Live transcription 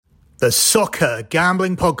The Soccer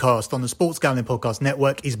Gambling Podcast on the Sports Gambling Podcast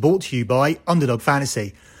Network is brought to you by Underdog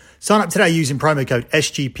Fantasy. Sign up today using promo code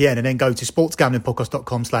SGPN and then go to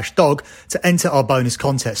sportsgamblingpodcast.com/dog to enter our bonus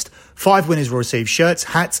contest. 5 winners will receive shirts,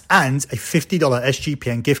 hats and a $50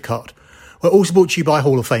 SGPN gift card. We're also brought to you by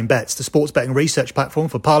Hall of Fame Bets, the sports betting research platform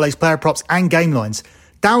for parlays, player props and game lines.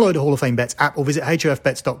 Download the Hall of Fame Bets app or visit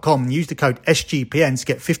hofbets.com and use the code SGPN to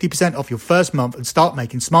get 50% off your first month and start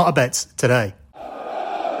making smarter bets today.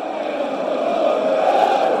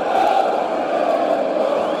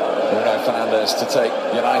 Fernandes to take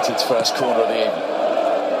United's first corner of the evening,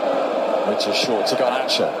 which is short to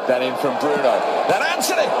Garnacho, then in from Bruno, then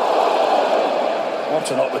Anthony.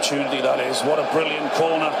 What an opportunity that is, what a brilliant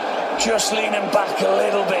corner, just leaning back a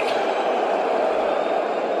little bit.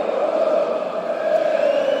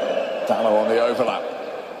 Dalot on the overlap,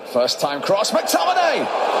 first time cross, McTominay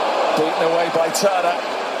beaten away by Turner.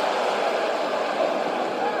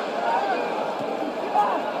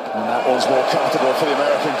 And that was more comfortable for the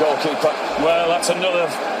American goalkeeper. Well, that's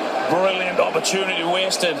another brilliant opportunity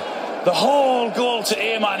wasted. The whole goal to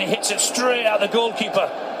aim at, and he hits it straight at the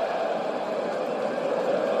goalkeeper.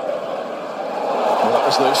 Well, that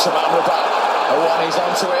was loose from Amrabat. Awani's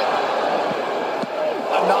onto it.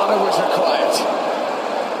 And Nana was required.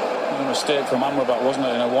 A mistake from Amrabat, wasn't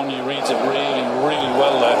it? And Awani reads it really, really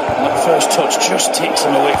well there. And that first touch just takes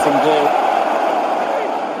him away from goal.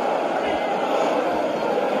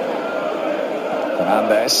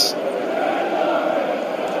 Fernandes.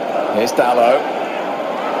 Here's Dalot.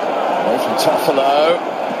 Away from Toffolo.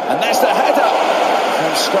 And there's the header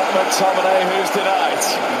from Scott McTominay, who's denied.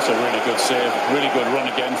 That's a really good save. Really good run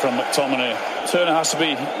again from McTominay. Turner has to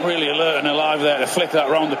be really alert and alive there to flick that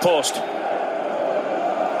round the post.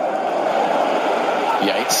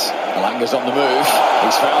 Yates. Alanga's on the move.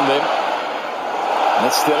 He's found him. And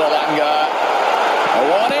it's still Alanga.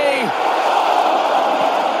 Awani.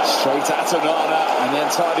 Straight at Onana and then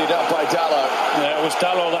tidied up by Dalot. Yeah, it was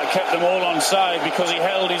Dalot that kept them all on side because he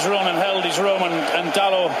held his run and and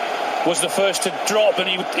Dalot was the first to drop, and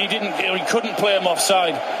he couldn't play him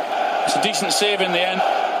offside. It's a decent save in the end.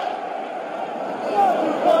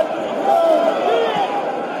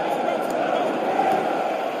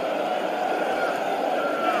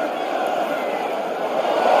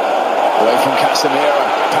 Away from Casemiro,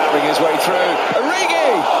 powering his way through.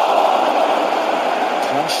 Origi!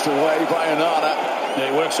 Punched away by Onana. Yeah,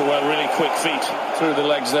 he works it well, really quick feet through the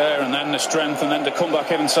legs there, and then the strength, and then to come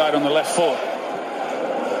back inside on the left foot.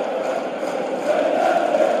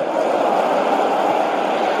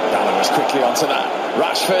 Dalot was quickly onto that.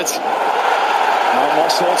 Rashford. Now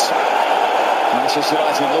Mossad. Manchester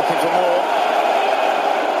United looking for more.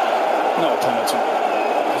 No penalty.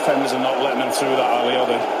 Defenders are not letting him through that, Ali, are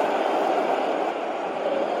they?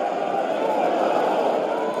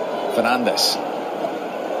 Fernandes.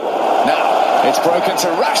 Now it's broken to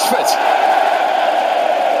Rashford.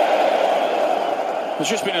 There's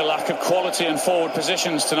just been a lack of quality in forward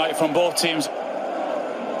positions tonight from both teams.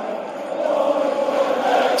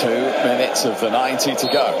 2 minutes of the 90 to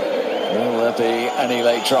go. Will there be any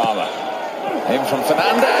late drama? In from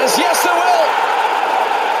Fernandes. Yes, there will.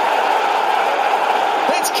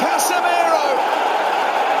 It's Casemiro.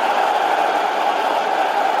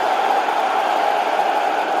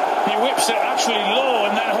 He whips it actually low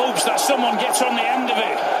and then hopes that someone gets on the end of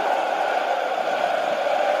it.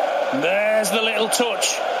 There's the little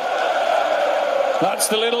touch. That's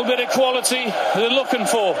the little bit of quality they're looking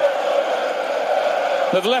for.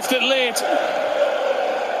 They've left it late.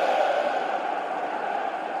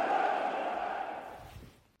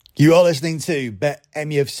 You are listening to Bet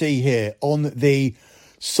MUFC here on the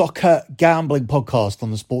Soccer Gambling Podcast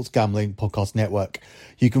on the Sports Gambling Podcast Network.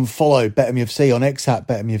 You can follow Bet MUFC on X at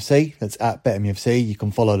Bet MUFC. That's at Bet MUFC. You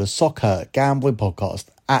can follow the Soccer Gambling Podcast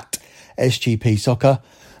at SGP Soccer.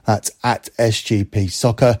 That's at SGP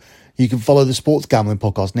Soccer. You can follow the Sports Gambling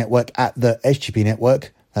Podcast Network at the SGP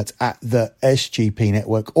Network. That's at the SGP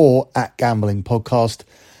Network, or at Gambling Podcast.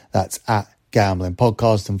 That's at Gambling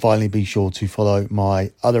Podcast. And finally, be sure to follow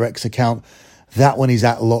my other X account. That one is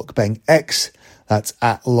at LockBettingX. That's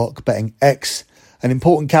at LockBettingX. An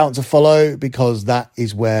important account to follow because that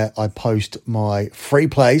is where I post my free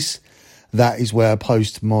plays. That is where I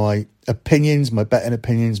post my opinions, my betting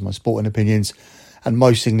opinions, my sporting opinions. And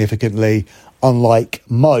most significantly, unlike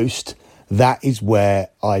most, that is where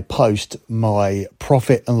I post my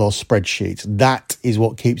profit and loss spreadsheets. That is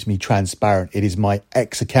what keeps me transparent. It is my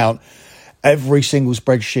X account. Every single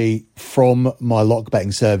spreadsheet from my lock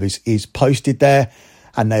betting service is posted there.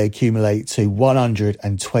 and they accumulate to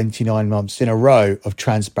 129 months in a row of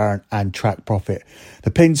transparent and track profit.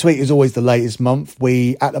 The pin tweet is always the latest month.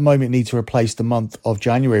 We, at the moment, need to replace the month of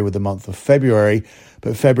January with the month of February,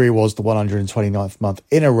 but February was the 129th month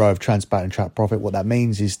in a row of transparent and track profit. What that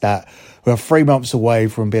means is that we are 3 months away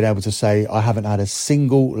from being able to say, I haven't had a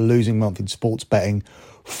single losing month in sports betting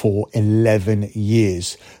for 11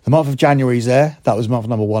 years. The month of January is there. That was month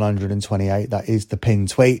number 128. That is the pin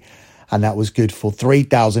tweet. And that was good for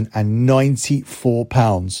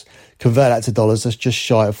 £3,094. Convert that to dollars, that's just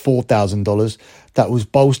shy of $4,000. That was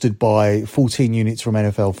bolstered by 14 units from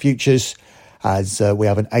NFL futures, as we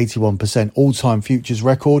have an 81% all-time futures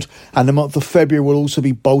record. And the month of February will also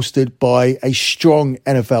be bolstered by a strong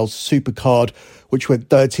NFL Supercard, which went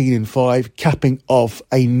 13-5, capping off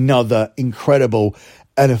another incredible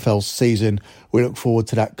NFL season. We look forward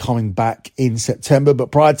to that coming back in September.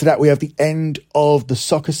 But prior to that, we have the end of the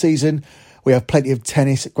soccer season. We have plenty of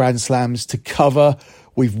tennis Grand Slams to cover.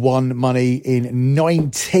 We've won money in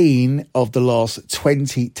 19 of the last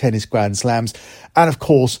 20 tennis Grand Slams. And of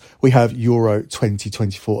course, we have Euro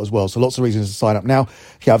 2024 as well. So lots of reasons to sign up now.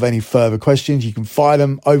 If you have any further questions, you can fire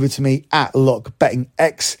them over to me at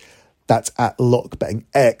LockBettingX. That's at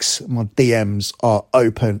LockBettingX. My DMs are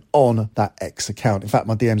open on that X account. In fact,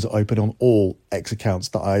 my DMs are open on all X accounts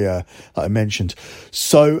that I mentioned.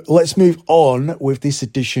 So let's move on with this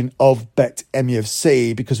edition of Bet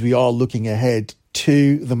MUFC, because we are looking ahead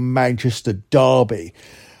to the Manchester Derby.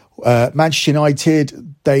 Manchester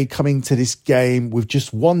United, they coming to this game with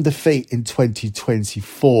just one defeat in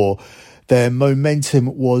 2024. Their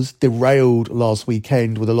momentum was derailed last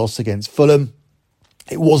weekend with a loss against Fulham.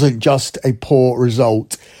 It wasn't just a poor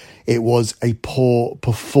result, it was a poor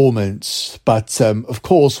performance. But of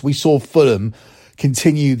course, we saw Fulham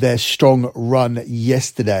continue their strong run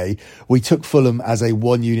yesterday. We took Fulham as a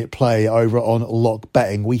one-unit play over on Lock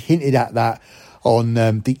Betting. We hinted at that on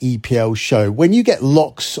the EPL show. When you get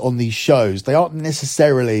locks on these shows, they aren't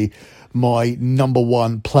necessarily my number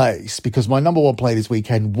one place, because my number one play this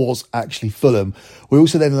weekend was actually Fulham. We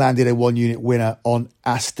also then landed a one-unit winner on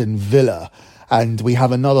Aston Villa. And we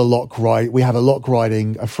have another lock ride. We have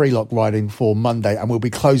a free lock riding for Monday, and we'll be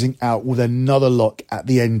closing out with another lock at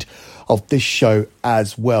the end of this show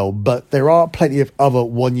as well. But there are plenty of other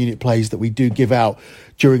one-unit plays that we do give out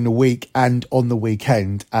during the week and on the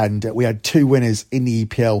weekend. And we had two winners in the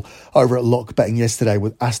EPL over at Lock Betting yesterday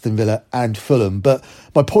with Aston Villa and Fulham. But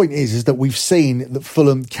my point is that we've seen that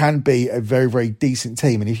Fulham can be a very, very decent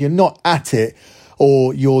team. And if you're not at it,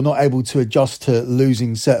 or you're not able to adjust to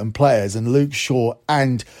losing certain players, and Luke Shaw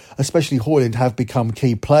and especially Højlund have become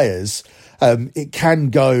key players, it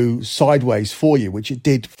can go sideways for you, which it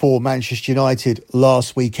did for Manchester United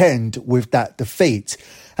last weekend with that defeat.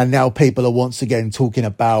 And now people are once again talking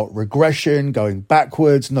about regression, going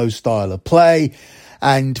backwards, no style of play,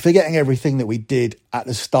 and forgetting everything that we did at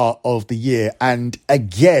the start of the year. And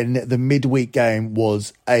again, the midweek game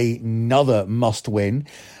was another must win.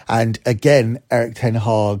 And again, Erik ten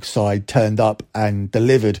Hag's side turned up and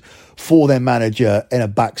delivered for their manager in a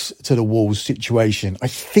backs to the walls situation. I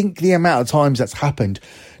think the amount of times that's happened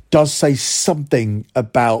does say something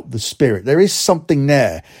about the spirit. There is something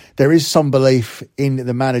there. There is some belief in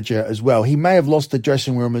the manager as well. He may have lost the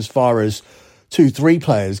dressing room as far as 2-3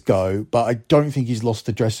 players go, but I don't think he's lost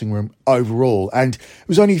the dressing room overall. And it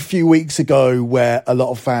was only a few weeks ago where a lot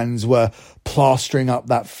of fans were plastering up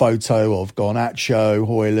that photo of Garnacho,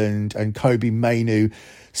 Højlund and Kobbie Mainoo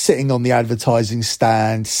sitting on the advertising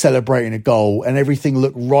stand, celebrating a goal, and everything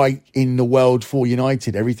looked right in the world for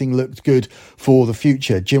United. Everything looked good for the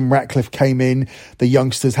future. Jim Ratcliffe came in. The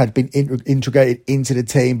youngsters had been integrated into the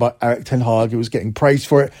team by Erik ten Hag, who was getting praised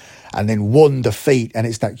for it. And then one defeat, and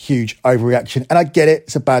it's that huge overreaction. And I get it,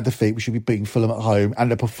 it's a bad defeat. We should be beating Fulham at home. And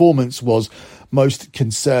the performance was most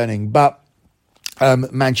concerning. But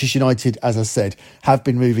Manchester United, as I said, have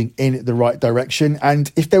been moving in the right direction.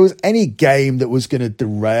 And if there was any game that was going to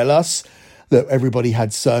derail us, that everybody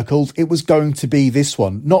had circled, it was going to be this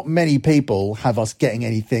one. Not many people have us getting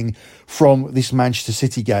anything from this Manchester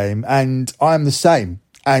City game. And I am the same.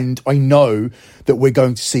 And I know that we're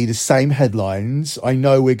going to see the same headlines. I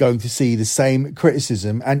know we're going to see the same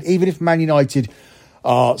criticism. And even if Man United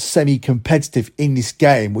are semi-competitive in this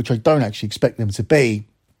game, which I don't actually expect them to be,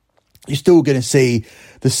 you're still going to see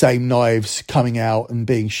the same knives coming out and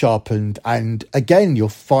being sharpened. And again, you'll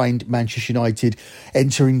find Manchester United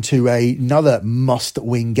enter into another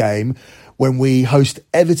must-win game when we host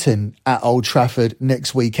Everton at Old Trafford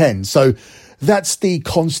next weekend. So That's the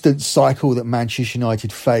constant cycle that Manchester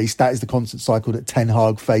United face. That is the constant cycle that Ten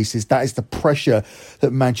Hag faces. That is the pressure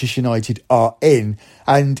that Manchester United are in.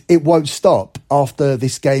 And it won't stop after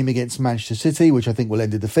this game against Manchester City, which I think will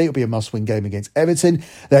end in defeat. It'll be a must-win game against Everton.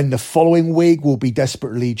 Then the following week, we'll be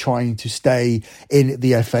desperately trying to stay in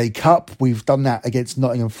the FA Cup. We've done that against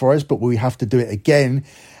Nottingham Forest, but we have to do it again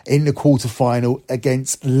in the quarter-final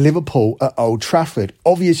against Liverpool at Old Trafford.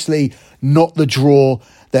 Obviously, not the draw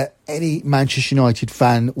that any Manchester United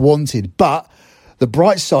fan wanted. But the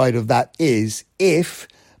bright side of that is if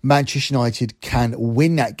Manchester United can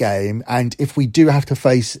win that game, and if we do have to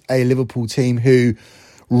face a Liverpool team who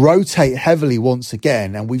rotate heavily once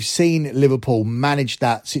again, and we've seen Liverpool manage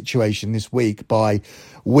that situation this week by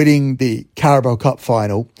winning the Carabao Cup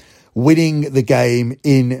final, winning the game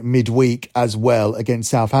in midweek as well against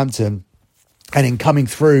Southampton, and in coming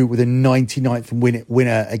through with a 99th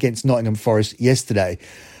winner against Nottingham Forest yesterday.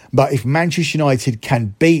 But if Manchester United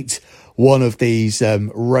can beat one of these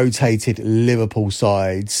rotated Liverpool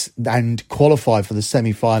sides and qualify for the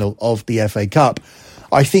semi-final of the FA Cup,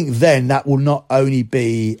 I think then that will not only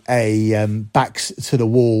be a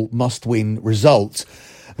backs-to-the-wall must-win result,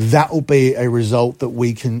 that will be a result that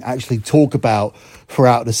we can actually talk about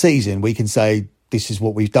throughout the season. We can say, this is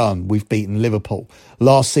what we've done. We've beaten Liverpool.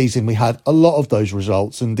 Last season, we had a lot of those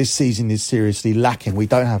results, and this season is seriously lacking. We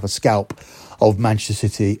don't have a scalp of Manchester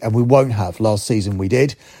City, and we won't have. Last season, we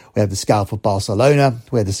did. We had the scalp of Barcelona.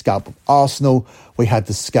 We had the scalp of Arsenal. We had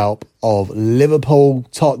the scalp of Liverpool,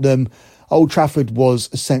 Tottenham. Old Trafford was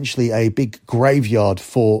essentially a big graveyard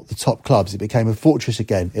for the top clubs. It became a fortress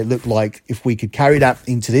again. It looked like if we could carry that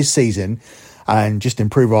into this season and just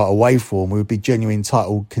improve our away form, we would be genuine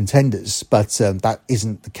title contenders. But that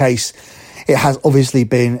isn't the case. It has obviously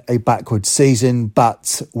been a backward season,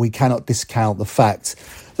 but we cannot discount the fact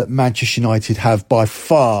that Manchester United have by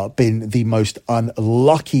far been the most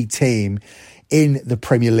unlucky team in the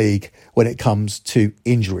Premier League when it comes to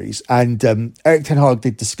injuries. And Erik ten Hag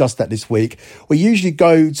did discuss that this week. We usually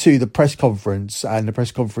go to the press conference, and the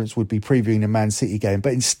press conference would be previewing the Man City game.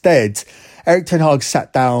 But instead, Erik ten Hag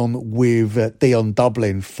sat down with Dion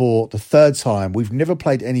Dublin for the third time. We've never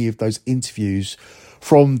played any of those interviews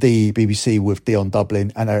from the BBC with Dion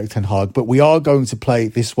Dublin and Erik ten Hag, but we are going to play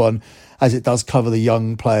this one as it does cover the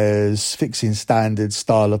young players, fixing standards,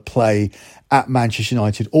 style of play at Manchester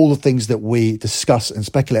United, all the things that we discuss and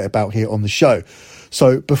speculate about here on the show.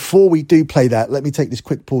 So before we do play that, let me take this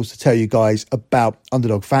quick pause to tell you guys about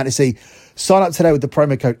Underdog Fantasy. Sign up today with the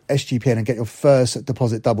promo code SGPN and get your first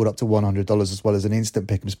deposit doubled up to $100 as well as an instant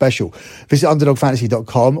pick'em special. Visit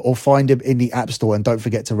underdogfantasy.com or find them in the App Store, and don't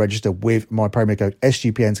forget to register with my promo code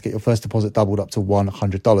SGPN to get your first deposit doubled up to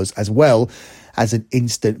 $100 as well as an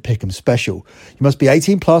instant pick'em special. You must be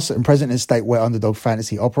 18 plus and present in a state where Underdog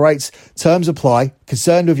Fantasy operates. Terms apply.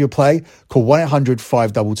 Concerned with your play? Call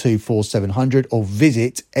 1-800-522-4700 or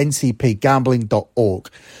visit ncpgambling.org.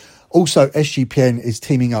 Also, SGPN is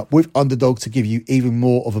teaming up with Underdog to give you even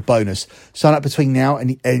more of a bonus. Sign up between now and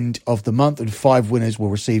the end of the month, and 5 winners will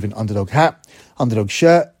receive an Underdog hat, Underdog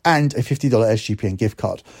shirt, and a $50 SGPN gift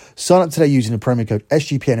card. Sign up today using the promo code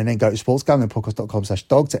SGPN and then go to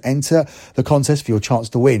sportsgamblingpodcast.com/dog to enter the contest for your chance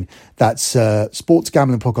to win. That's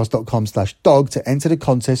sportsgamblingpodcast.com/dog to enter the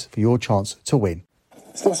contest for your chance to win.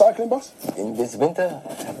 Still cycling, boss? In this winter,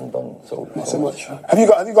 I haven't done so. Not so much. Have you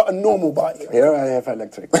got a normal bike? Here I have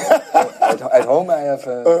electric. at home I have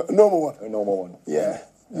a normal one. A normal one. Yeah.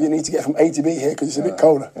 You need to get from A to B here because it's a bit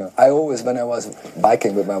colder. Yeah. I always, when I was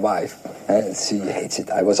biking with my wife, she hates it.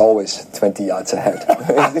 I was always 20 yards ahead.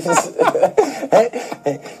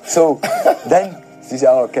 So then she said,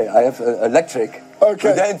 oh, okay, I have electric. Okay.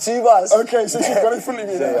 But then she was. Okay, so she's got it in front of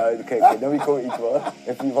me now. Yeah, okay, then we go equal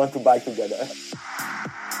if we want to bike together.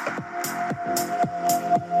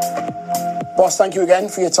 Boss, thank you again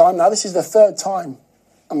for your time. Now, this is the third time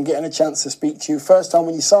I'm getting a chance to speak to you. First time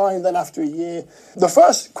when you signed, then after a year. The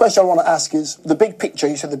first question I want to ask is the big picture.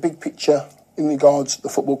 You said the big picture in regards to the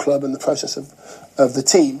football club and the process of the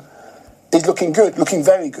team is looking good, looking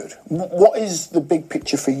very good. What is the big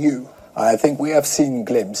picture for you? I think we have seen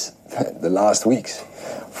glimpses the last weeks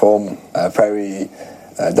from a very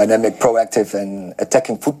dynamic, proactive and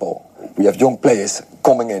attacking football. We have young players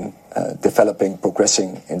coming in, developing,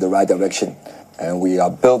 progressing in the right direction, and we are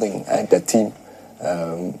building that team.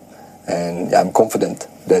 And I'm confident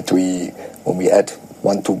that when we add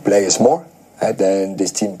 1-2 players more, then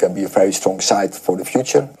this team can be a very strong side for the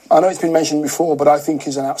future. I know it's been mentioned before, but I think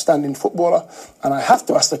he's an outstanding footballer, and I have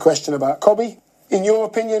to ask the question about Kobbie. In your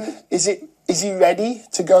opinion, is he ready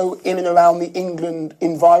to go in and around the England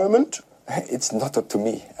environment? It's not up to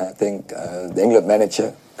me. I think the England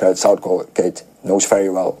manager, Gareth Southgate knows very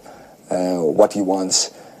well what he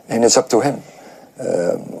wants, and it's up to him.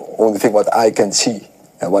 Only thing what I can see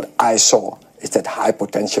and what I saw is that high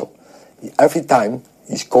potential. Every time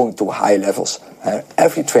he's going to high levels.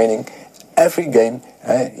 Every training, every game,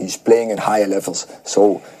 he's playing at higher levels.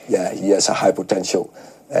 So, yeah, he has a high potential.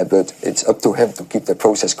 But it's up to him to keep the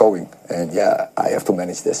process going. And, yeah, I have to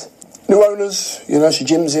manage this. New owners, so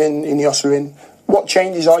Jim's in, Ineos are in. What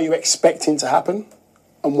changes are you expecting to happen?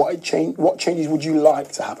 And what changes would you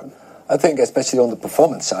like to happen? I think especially on the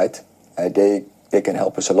performance side, they can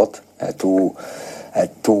help us a lot to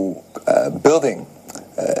building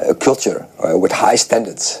a culture with high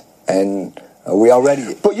standards, and we are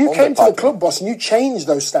ready. But you came to the club, boss, and you changed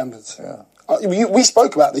those standards. Yeah. We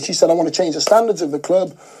spoke about this. You said, I want to change the standards of the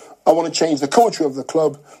club, I want to change the culture of the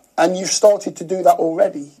club, and you've started to do that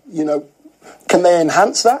already. Can they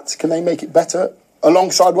enhance that? Can they make it better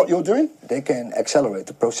alongside what you're doing? They can accelerate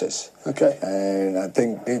the process. Okay. And I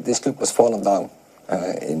think this club was fallen down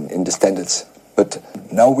in the standards. But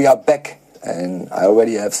now we are back, and I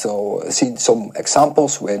already have seen some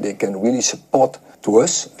examples where they can really support to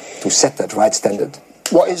us to set that right standard.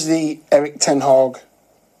 What is the Erik ten Hag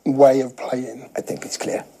way of playing? I think it's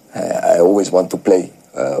clear. I always want to play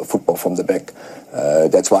football from the back.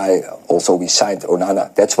 That's why also we signed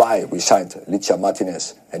Onana. That's why we signed Licha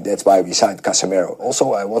Martinez. And that's why we signed Casemiro.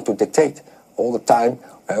 Also, I want to dictate all the time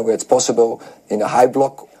where it's possible in a high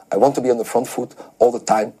block. I want to be on the front foot all the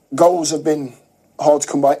time. Goals have been hard to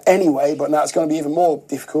come by anyway, but now it's going to be even more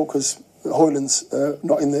difficult because Højlund's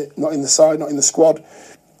not in the side, not in the squad.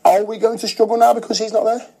 Are we going to struggle now because he's not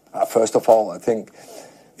there? First of all, I think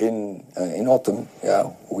in autumn,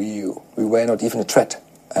 we were not even a threat.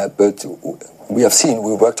 But we have seen,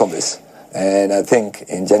 we worked on this. And I think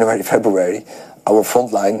in January, February, our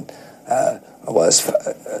front line was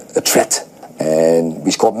a threat. And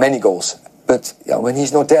we scored many goals. But when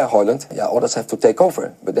he's not there, Højlund, others have to take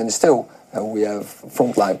over. But then still, we have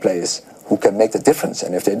frontline players who can make the difference.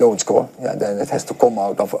 And if they don't score, then it has to come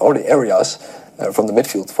out of other areas from the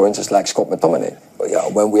midfield, for instance, like Scott McTominay.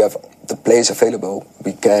 When we have the players available,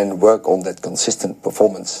 we can work on that consistent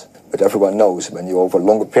performance. But everyone knows when you're over a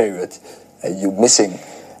longer period, you're missing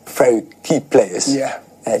very key players.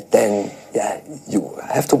 Then you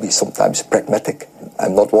have to be sometimes pragmatic.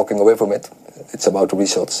 I'm not walking away from it. It's about the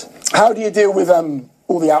results. How do you deal with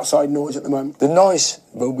all the outside noise at the moment? The noise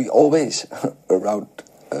will be always around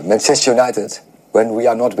Manchester United when we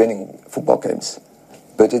are not winning football games.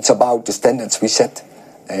 But it's about the standards we set.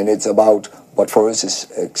 And it's about what for us is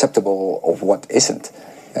acceptable of what isn't.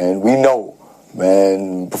 And we know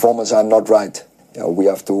when performances are not right, we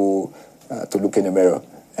have to look in the mirror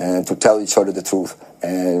and to tell each other the truth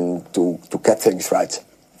and to get things right.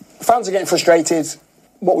 Fans are getting frustrated.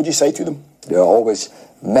 What would you say to them? There are always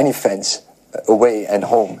many fans away and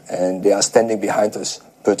home, and they are standing behind us.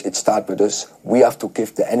 But it starts with us. We have to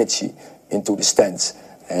give the energy into the stands,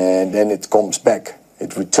 and then it comes back,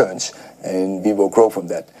 it returns, and we will grow from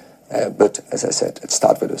that. But as I said, it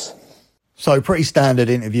starts with us. So pretty standard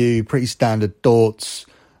interview, pretty standard thoughts.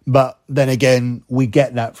 But then again, we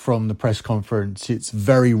get that from the press conference. It's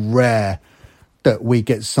very rare that we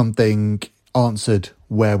get something answered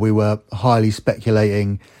where we were highly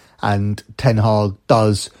speculating, and Ten Hag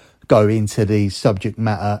does go into the subject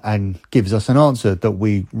matter and gives us an answer that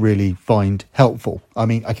we really find helpful. I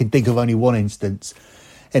mean, I can think of only one instance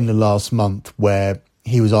in the last month where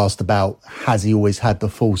he was asked about, has he always had the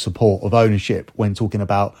full support of ownership when talking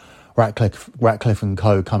about Ratcliffe and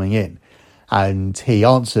co coming in? And he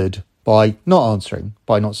answered by not answering,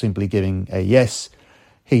 by not simply giving a yes.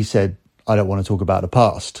 He said, I don't want to talk about the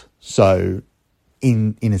past. So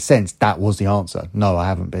in a sense, that was the answer. No, I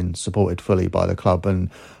haven't been supported fully by the club,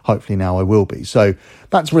 and hopefully now I will be. So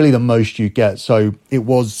that's really the most you get. So it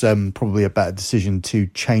was probably a better decision to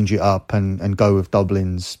change it up and go with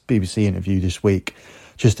Dublin's BBC interview this week,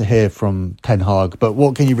 just to hear from Ten Hag. But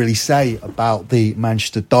what can you really say about the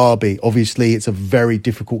Manchester derby? Obviously, it's a very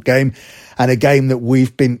difficult game, and a game that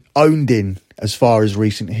we've been owned in as far as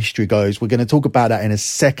recent history goes. We're going to talk about that in a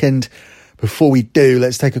second. Before we do,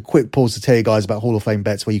 let's take a quick pause to tell you guys about Hall of Fame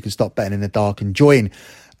Bets, where you can stop betting in the dark and join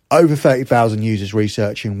over 30,000 users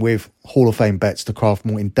researching with Hall of Fame Bets to craft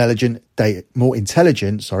more intelligent,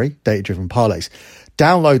 data-driven parlays.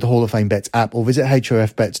 Download the Hall of Fame Bets app or visit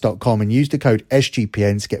hofbets.com and use the code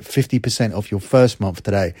SGPN to get 50% off your first month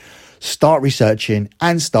today. Start researching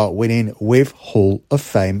and start winning with Hall of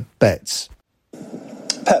Fame Bets.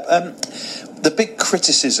 Pep, the big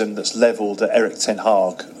criticism that's levelled at Erik ten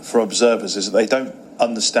Hag for observers is that they don't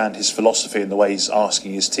understand his philosophy and the way he's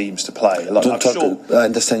asking his teams to play? Like, I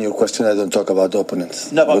understand your question. I don't talk about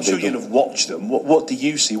opponents. No, but I'm sure you'll have watched them. What do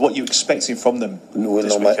you see? What are you expecting from them?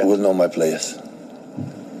 We'll know my players.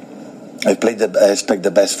 I expect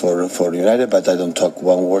the best for United, but I don't talk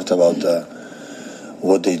one word about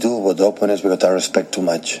what they do, what the opponents, because I respect too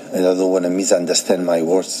much, and I don't want to misunderstand my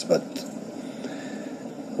words. But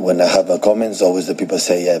when I have comments, always the people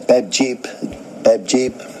say Pep Jeep,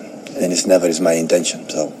 and it's never is my intention.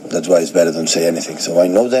 So that's why it's better don't say anything. So I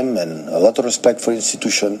know them, and a lot of respect for the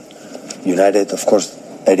institution, United, of course,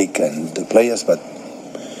 Eric and the players. But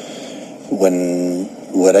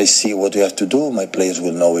when I see what we have to do, my players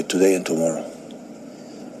will know it today and tomorrow.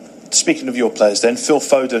 Speaking of your players then, Phil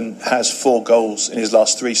Foden has 4 goals in his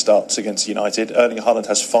last 3 starts against United. Erling Haaland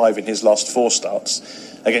has 5 in his last 4 starts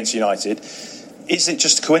against United. Is it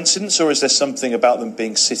just a coincidence, or is there something about them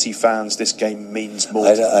being City fans this game means more?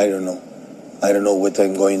 I don't know. I don't know what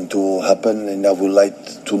is going to happen, and I would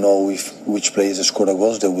like to know which players score the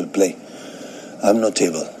goals they will play. I'm not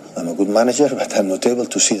able. I'm a good manager, but I'm not able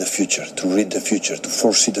to see the future, to read the future, to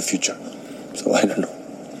foresee the future. So I don't know.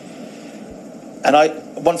 And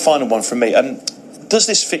one final one from me. Does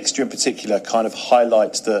this fixture in particular kind of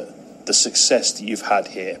highlight the success that you've had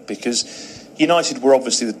here? Because United were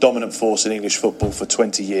obviously the dominant force in English football for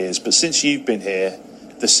 20 years, but since you've been here,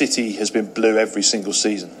 the City has been blue every single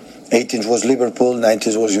season. 18th was Liverpool,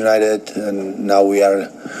 19th was United, and now we are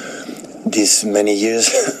this many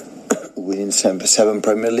years winning 7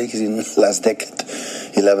 Premier Leagues in the last decade,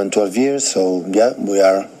 11, 12 years. So yeah, we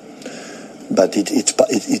are, but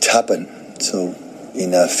it happened. So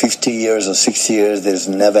in 50 years or 60 years, there's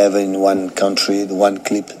never ever in one country, one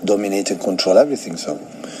club dominate and control everything. So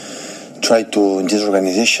try to, in this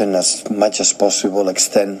organization, as much as possible,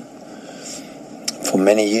 extend for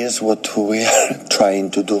many years what we are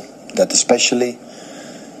trying to do. That especially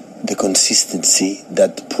the consistency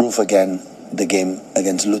that prove again the game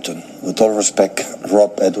against Luton. With all respect,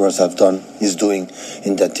 Rob Edwards is doing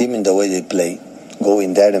in that team, in the way they play. Go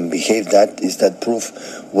in there and behave, that is that proof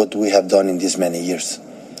what we have done in these many years.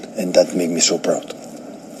 And that makes me so proud.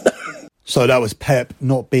 So that was Pep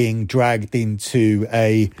not being dragged into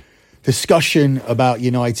a discussion about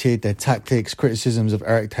United, their tactics, criticisms of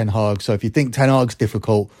Erik Ten Hag. So if you think Ten Hag's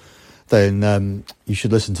difficult, then you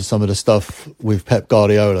should listen to some of the stuff with Pep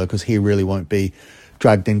Guardiola, because he really won't be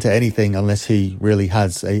dragged into anything unless he really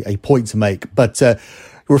has a point to make. But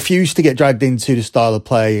refused to get dragged into the style of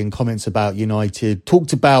play and comments about United.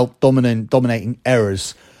 Talked about dominating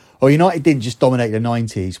errors. Well, United didn't just dominate the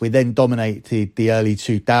 90s. We then dominated the early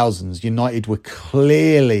 2000s. United were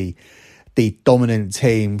clearly the dominant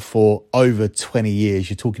team for over 20 years.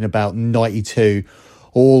 You're talking about 92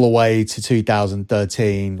 all the way to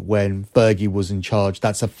 2013 when Fergie was in charge.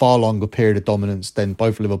 That's a far longer period of dominance than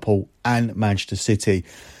both Liverpool and Manchester City.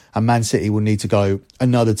 And Man City will need to go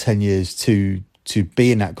another 10 years to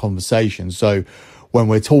be in that conversation. So when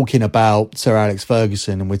we're talking about Sir Alex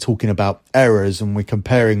Ferguson and we're talking about errors and we're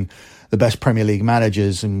comparing the best Premier League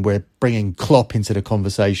managers and we're bringing Klopp into the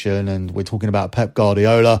conversation and we're talking about Pep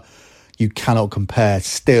Guardiola, you cannot compare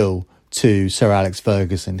still to Sir Alex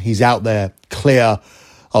Ferguson. He's out there clear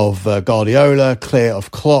of Guardiola, clear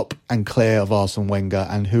of Klopp, and clear of Arsene Wenger,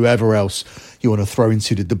 and whoever else you want to throw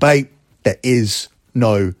into the debate. There is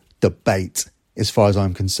no debate as far as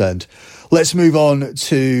I'm concerned. Let's move on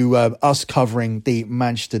to us covering the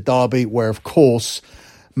Manchester derby, where, of course,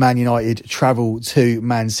 Man United travel to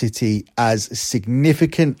Man City as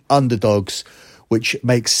significant underdogs, which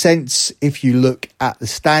makes sense if you look at the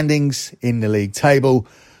standings in the league table,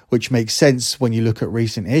 which makes sense when you look at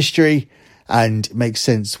recent history, and makes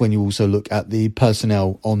sense when you also look at the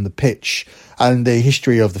personnel on the pitch and the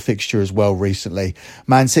history of the fixture as well recently.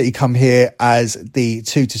 Man City come here as the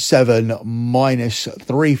 2-7 minus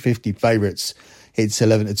 350 favourites. It's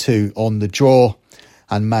 11-2 on the draw.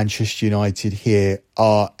 And Manchester United here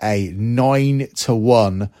are a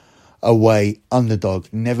 9-1 away underdog.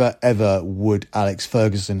 Never ever would Alex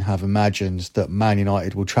Ferguson have imagined that Man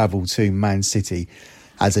United will travel to Man City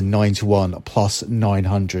as a 9-1 plus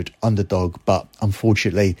 900 underdog. But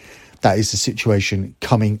unfortunately, that is the situation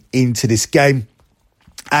coming into this game.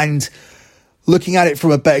 And looking at it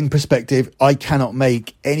from a betting perspective, I cannot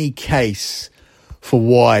make any case for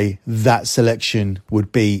why that selection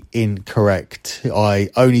would be incorrect.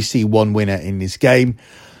 I only see one winner in this game.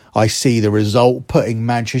 I see the result putting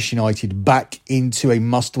Manchester United back into a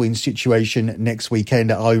must-win situation next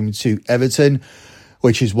weekend at home to Everton,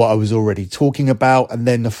 which is what I was already talking about. And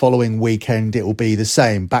then the following weekend, it will be the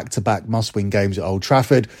same. Back-to-back must-win games at Old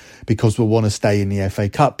Trafford, because we'll want to stay in the FA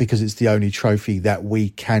Cup, because it's the only trophy that we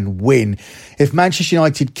can win. If Manchester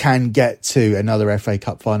United can get to another FA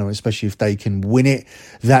Cup final, especially if they can win it,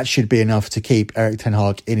 that should be enough to keep Erik ten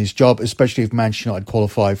Hag in his job, especially if Manchester United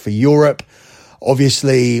qualify for Europe.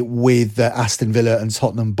 Obviously, with Aston Villa and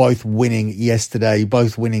Tottenham both winning yesterday,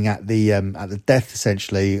 both winning at the death,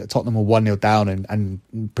 essentially. Tottenham were 1-0 down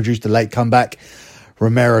and produced a late comeback.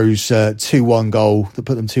 Romero's 2-1 goal that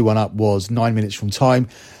put them 2-1 up was 9 minutes from time.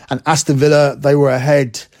 And Aston Villa, they were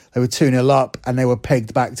ahead. They were 2-0 up and they were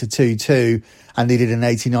pegged back to 2-2 and needed an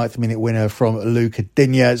 89th minute winner from Luca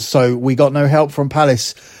Digne. So we got no help from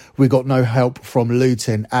Palace. We got no help from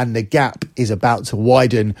Luton, and the gap is about to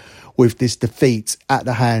widen with this defeat at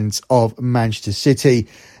the hands of Manchester City.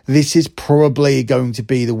 This is probably going to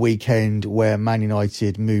be the weekend where Man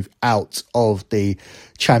United move out of the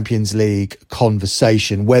Champions League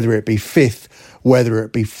conversation. Whether it be fifth, whether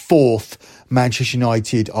it be fourth, Manchester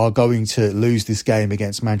United are going to lose this game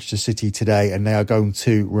against Manchester City today, and they are going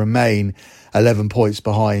to remain 11 points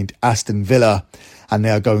behind Aston Villa, and they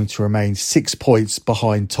are going to remain 6 points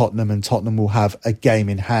behind Tottenham, and Tottenham will have a game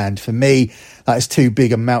in hand. For me, that is too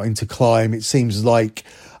big a mountain to climb. It seems like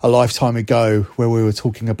a lifetime ago where we were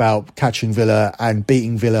talking about catching Villa and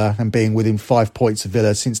beating Villa and being within 5 points of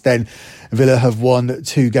Villa. Since then, Villa have won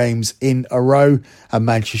 2 games in a row, and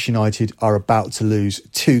Manchester United are about to lose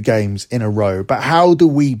 2 games in a row. But how do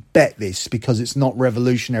we bet this? Because it's not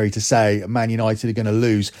revolutionary to say Man United are going to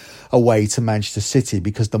lose away to Manchester City,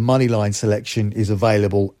 because the moneyline selection is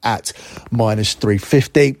available at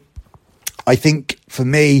 -350. I think for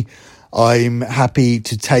me, I'm happy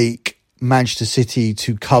to take Manchester City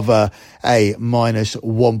to cover a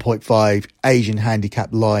 -1.5 Asian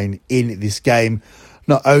handicap line in this game.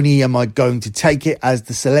 Not only am I going to take it as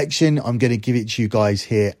the selection, I'm going to give it to you guys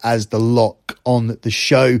here as the lock on the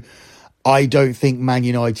show. I don't think Man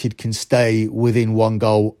United can stay within 1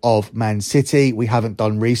 goal of Man City. We haven't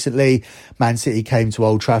done recently. Man City came to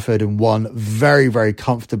Old Trafford and won very, very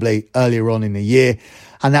comfortably earlier on in the year.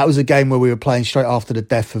 And that was a game where we were playing straight after the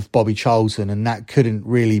death of Bobby Charlton, and that couldn't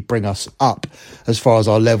really bring us up as far as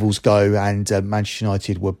our levels go. And Manchester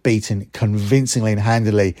United were beaten convincingly and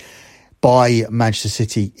handily by Manchester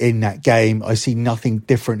City in that game. I see nothing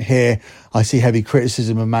different here. I see heavy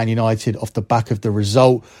criticism of Man United off the back of the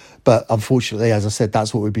result. But unfortunately, as I said,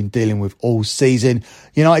 that's what we've been dealing with all season.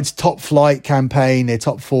 United's top flight campaign, their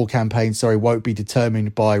top 4 campaign, won't be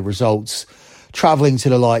determined by results travelling to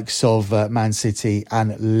the likes of Man City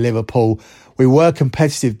and Liverpool. We were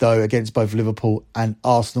competitive, though, against both Liverpool and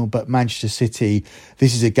Arsenal, but Manchester City,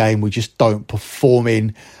 this is a game we just don't perform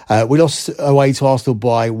in. We lost away to Arsenal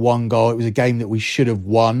by 1 goal. It was a game that we should have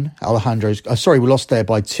won. We lost there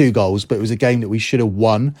by 2 goals, but it was a game that we should have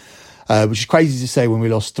won. Which is crazy to say when we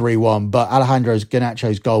lost 3-1, but Alejandro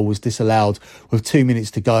Garnacho's goal was disallowed with 2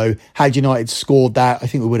 minutes to go. Had United scored that, I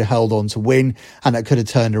think we would have held on to win, and that could have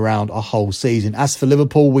turned around a whole season. As for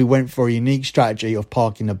Liverpool, we went for a unique strategy of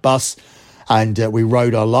parking the bus, and we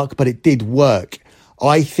rode our luck, but it did work.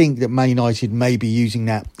 I think that Man United may be using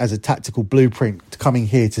that as a tactical blueprint coming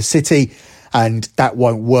here to City, and that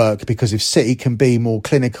won't work, because if City can be more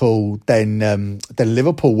clinical than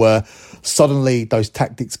Liverpool were, suddenly those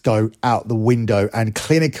tactics go out the window. And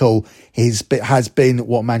clinical has been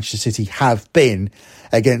what Manchester City have been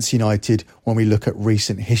against United when we look at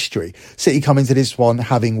recent history. City come into this one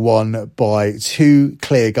having won by 2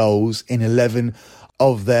 clear goals in 11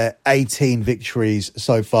 of their 18 victories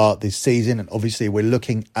so far this season. And obviously we're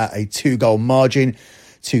looking at a 2-goal margin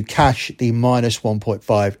to cash the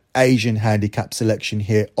 -1.5 Asian handicap selection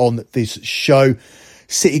here on this show.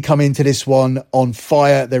 City come into this one on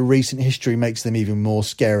fire. Their recent history makes them even more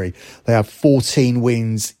scary. They have 14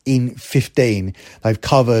 wins in 15. They've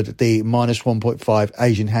covered the -1.5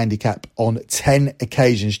 Asian handicap on 10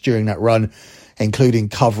 occasions during that run, including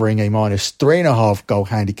covering a -3.5 goal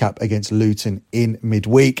handicap against Luton in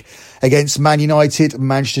midweek. Against Man United,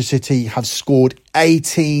 Manchester City have scored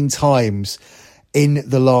 18 times in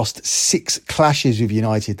the last 6 clashes with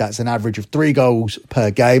United. That's an average of 3 goals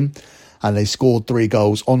per game. And they scored 3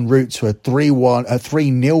 goals en route to a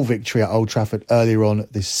 3-0 victory at Old Trafford earlier on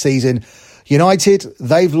this season. United,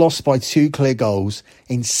 they've lost by 2 clear goals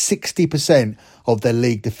in 60% of their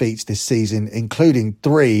league defeats this season, including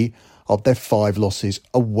 3 of their 5 losses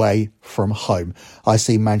away from home. I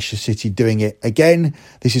see Manchester City doing it again.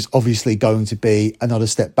 This is obviously going to be another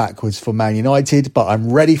step backwards for Man United, but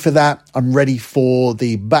I'm ready for that. I'm ready for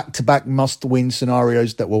the back-to-back must-win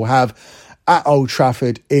scenarios that we'll have at Old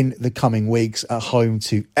Trafford in the coming weeks, at home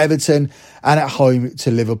to Everton and at home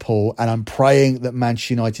to Liverpool. And I'm praying that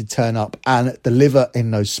Manchester United turn up and deliver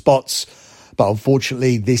in those spots. But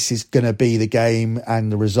unfortunately, this is going to be the game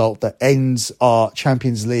and the result that ends our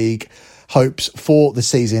Champions League hopes for the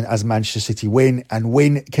season as Manchester City win and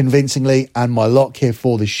win convincingly. And my lock here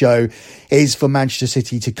for the show is for Manchester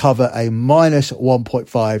City to cover a minus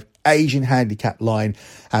 1.5 Asian handicap line,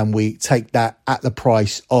 and we take that at the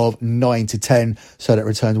price of 9-10, so that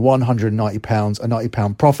returns £190, a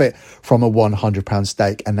 £90 profit from a £100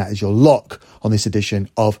 stake, and that is your lock on this edition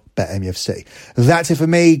of BetMUFC. That's it for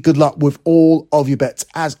me. Good luck with all of your bets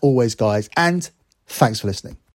as always, guys, and thanks for listening.